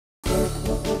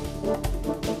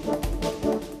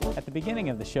the beginning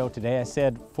of the show today, I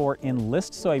said for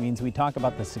Enlist Soybeans, we talk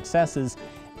about the successes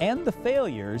and the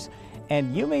failures.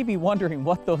 And you may be wondering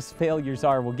what those failures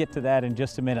are. We'll get to that in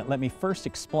just a minute. Let me first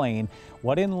explain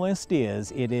what Enlist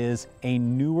is. It is a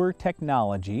newer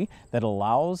technology that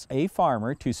allows a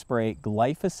farmer to spray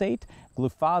glyphosate,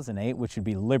 glufosinate, which would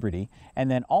be Liberty,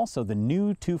 and then also the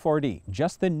new 2,4-D.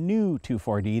 Just the new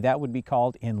 2,4-D, that would be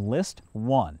called Enlist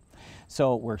 1.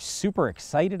 So we're super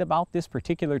excited about this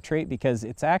particular trait because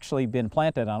it's actually been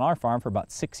planted on our farm for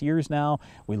about 6 years now.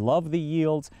 We love the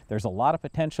yields. There's a lot of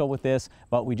potential with this,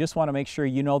 but we just want to make sure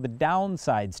you know the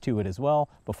downsides to it as well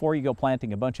before you go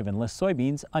planting a bunch of Enlist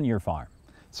soybeans on your farm.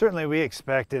 Certainly we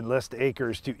expect Enlist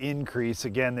acres to increase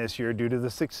again this year due to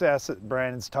the success that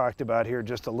Brandon's talked about here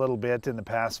just a little bit in the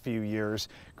past few years.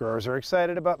 Growers are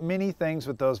excited about many things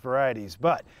with those varieties,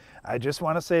 but I just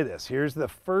want to say this. Here's the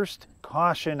first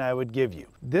caution I would give you.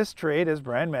 This trait, as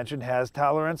Brian mentioned, has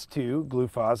tolerance to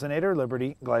glufosinate or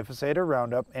Liberty, glyphosate or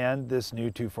Roundup, and this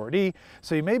new 2,4-D.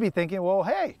 So you may be thinking, well,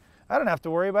 hey, I don't have to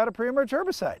worry about a pre-emerge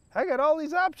herbicide. I got all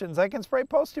these options. I can spray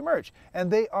post-emerge. And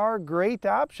they are great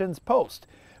options post.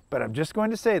 But I'm just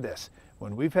going to say this.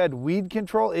 When we've had weed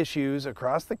control issues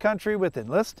across the country with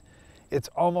Enlist, it's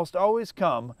almost always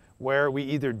come where we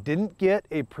either didn't get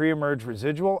a pre-emerge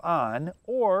residual on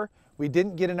or we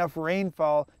didn't get enough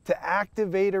rainfall to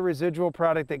activate a residual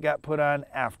product that got put on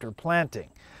after planting.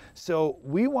 So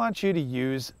we want you to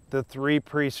use the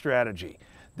 3-pre strategy.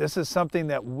 This is something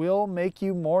that will make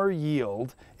you more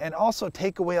yield and also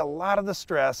take away a lot of the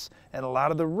stress and a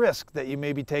lot of the risk that you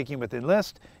may be taking with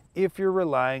Enlist if you're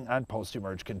relying on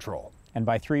post-emerge control. And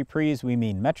by 3 pre's, we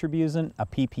mean metribuzin, a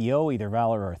PPO, either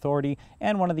Valor or Authority,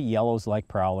 and one of the yellows like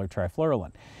Prowl or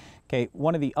Trifluralin. Okay,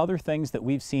 one of the other things that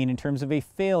we've seen in terms of a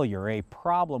failure, a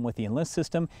problem with the Enlist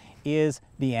system, is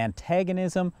the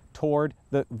antagonism toward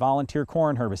the volunteer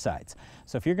corn herbicides.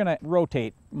 So if you're going to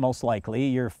rotate, most likely,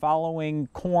 you're following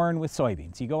corn with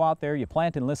soybeans. You go out there, you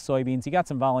plant Enlist soybeans, you got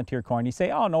some volunteer corn, you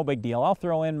say, oh, no big deal, I'll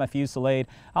throw in my Fusilade,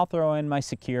 I'll throw in my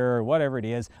Secure, or whatever it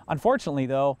is. Unfortunately,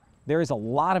 though, there is a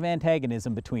lot of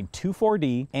antagonism between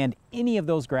 2,4-D and any of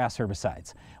those grass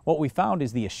herbicides. What we found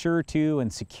is the Assure 2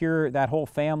 and Secure, that whole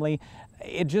family,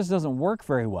 it just doesn't work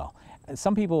very well.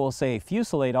 Some people will say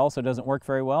Fusilade also doesn't work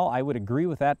very well. I would agree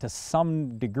with that to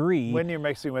some degree. When you're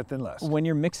mixing with Enlist. When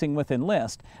you're mixing with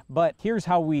Enlist. But here's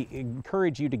how we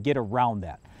encourage you to get around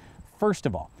that. First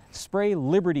of all, spray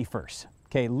Liberty first.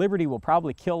 Okay, Liberty will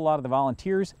probably kill a lot of the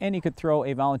volunteers, and you could throw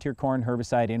a volunteer corn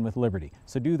herbicide in with Liberty.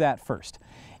 So do that first.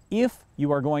 If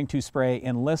you are going to spray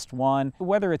Enlist 1,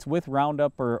 whether it's with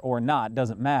Roundup or not,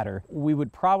 doesn't matter, we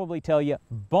would probably tell you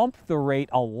bump the rate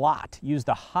a lot. Use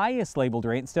the highest labeled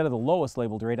rate instead of the lowest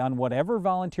labeled rate on whatever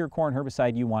volunteer corn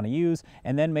herbicide you want to use,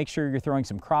 and then make sure you're throwing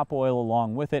some crop oil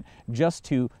along with it just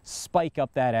to spike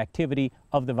up that activity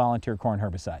of the volunteer corn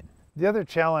herbicide. The other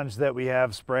challenge that we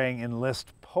have spraying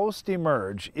Enlist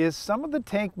post-emerge is some of the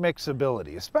tank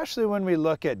mixability, especially when we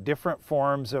look at different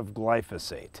forms of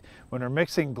glyphosate. When we're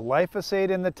mixing glyphosate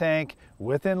in the tank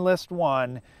with Enlist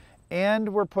 1, and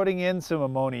we're putting in some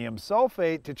ammonium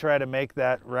sulfate to try to make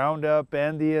that Roundup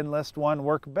and the Enlist 1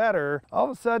 work better, all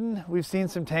of a sudden we've seen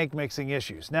some tank mixing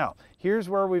issues. Now, here's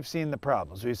where we've seen the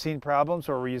problems. We've seen problems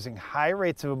where we're using high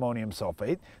rates of ammonium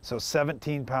sulfate, so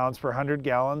 17 pounds per 100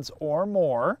 gallons or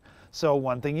more. So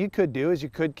one thing you could do is you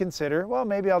could consider, well,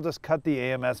 maybe I'll just cut the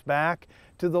AMS back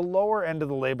to the lower end of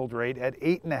the labeled rate at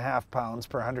 8.5 pounds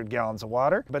per 100 gallons of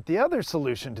water. But the other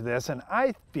solution to this, and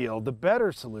I feel the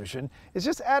better solution, is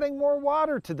just adding more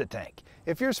water to the tank.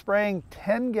 If you're spraying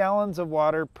 10 gallons of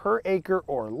water per acre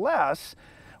or less,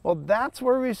 well, that's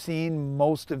where we've seen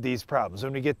most of these problems.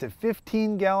 When we get to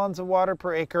 15 gallons of water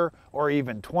per acre or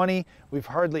even 20, we've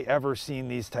hardly ever seen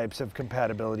these types of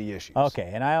compatibility issues. Okay,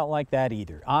 and I don't like that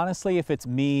either. Honestly, if it's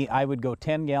me, I would go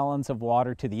 10 gallons of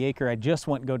water to the acre. I just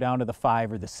wouldn't go down to the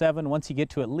 5 or the 7. Once you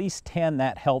get to at least 10,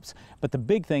 that helps. But the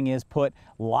big thing is put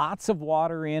lots of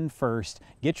water in first,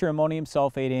 get your ammonium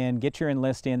sulfate in, get your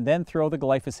Enlist in, then throw the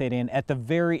glyphosate in at the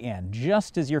very end,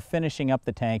 just as you're finishing up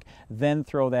the tank, then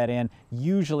throw that in.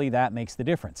 Usually that makes the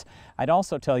difference. I'd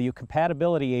also tell you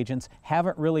compatibility agents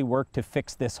haven't really worked to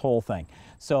fix this whole thing.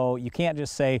 So you can't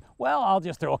just say, well, I'll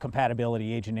just throw a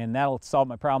compatibility agent in, that'll solve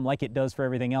my problem like it does for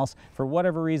everything else. For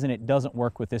whatever reason, it doesn't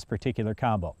work with this particular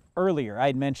combo. Earlier,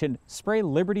 I'd mentioned spray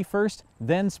Liberty first,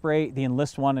 then spray the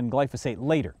Enlist 1 and glyphosate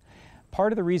later.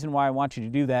 Part of the reason why I want you to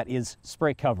do that is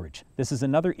spray coverage. This is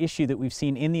another issue that we've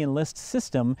seen in the Enlist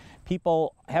system.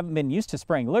 People haven't been used to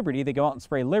spraying Liberty. They go out and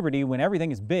spray Liberty when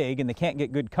everything is big and they can't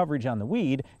get good coverage on the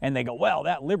weed, and they go, well,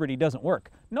 that Liberty doesn't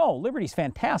work. No, Liberty's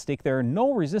fantastic. There are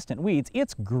no resistant weeds.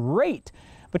 It's great.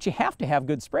 but you have to have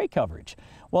good spray coverage.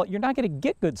 Well, you're not going to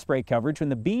get good spray coverage when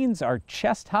the beans are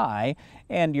chest high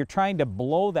and you're trying to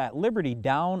blow that Liberty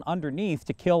down underneath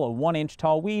to kill a 1-inch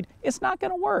tall weed. It's not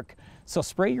going to work. So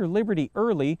spray your Liberty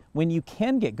early when you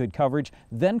can get good coverage,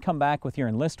 then come back with your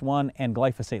Enlist 1 and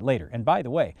glyphosate later. And by the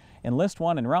way, Enlist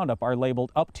 1 and Roundup are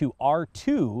labeled up to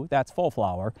R2, that's full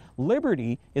flower.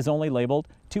 Liberty is only labeled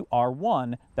to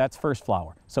R1, that's first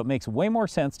flower. So it makes way more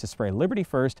sense to spray Liberty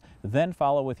first, then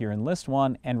follow with your Enlist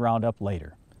 1 and Roundup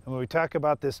later. And when we talk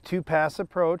about this 2-pass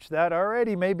approach, that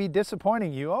already may be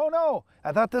disappointing you. Oh no,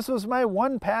 I thought this was my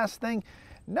 1-pass thing.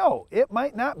 No, it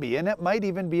might not be, and it might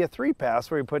even be a 3-pass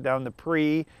where you put down the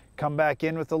pre, come back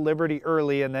in with the Liberty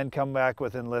early, and then come back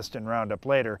with Enlist and Roundup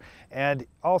later. And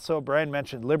also, Brian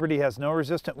mentioned Liberty has no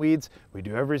resistant weeds. We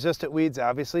do have resistant weeds,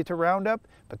 obviously, to Roundup,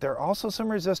 but there are also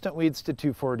some resistant weeds to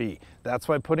 2,4-D. That's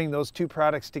why putting those two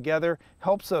products together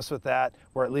helps us with that,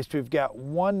 where at least we've got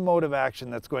one mode of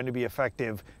action that's going to be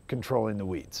effective controlling the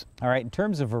weeds. All right, in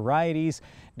terms of varieties,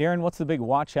 Darren, what's the big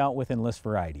watch out with Enlist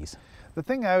varieties? The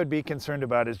thing I would be concerned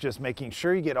about is just making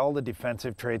sure you get all the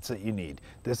defensive traits that you need.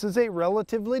 This is a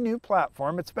relatively new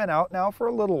platform. It's been out now for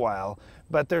a little while,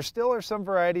 but there still are some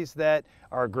varieties that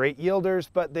are great yielders,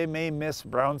 but they may miss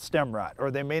brown stem rot,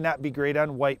 or they may not be great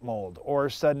on white mold or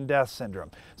sudden death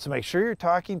syndrome. So make sure you're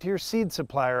talking to your seed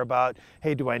supplier about,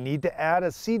 hey, do I need to add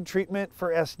a seed treatment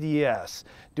for SDS?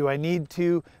 Do I need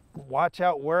to watch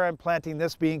out where I'm planting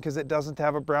this bean because it doesn't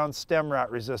have a brown stem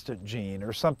rot resistant gene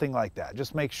or something like that.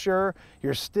 Just make sure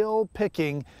you're still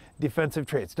picking defensive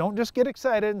traits. Don't just get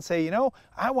excited and say, you know,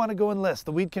 I want to go Enlist.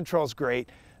 The weed control is great.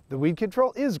 The weed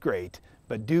control is great,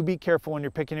 but do be careful when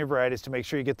you're picking your varieties to make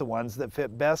sure you get the ones that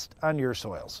fit best on your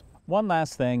soils. One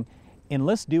last thing.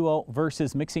 Enlist Duo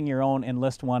versus mixing your own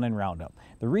Enlist 1 and Roundup.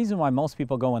 The reason why most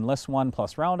people go Enlist 1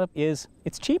 plus Roundup is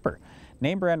it's cheaper.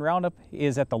 Name brand Roundup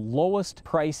is at the lowest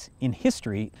price in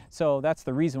history, so that's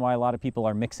the reason why a lot of people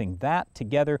are mixing that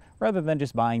together rather than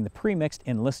just buying the pre-mixed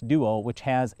Enlist Duo, which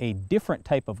has a different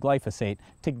type of glyphosate,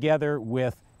 together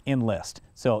with Enlist.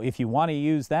 So if you want to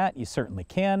use that, you certainly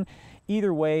can.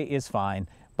 Either way is fine.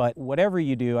 But whatever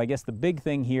you do, I guess the big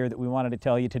thing here that we wanted to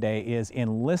tell you today is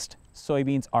Enlist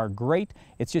soybeans are great.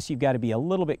 It's just you've got to be a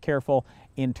little bit careful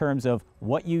in terms of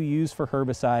what you use for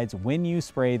herbicides, when you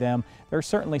spray them. There are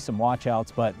certainly some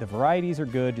watch-outs, but the varieties are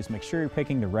good. Just make sure you're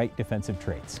picking the right defensive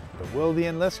traits. But will the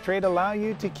Enlist trait allow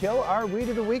you to kill our weed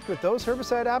of the week with those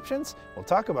herbicide options? We'll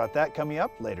talk about that coming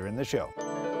up later in the show.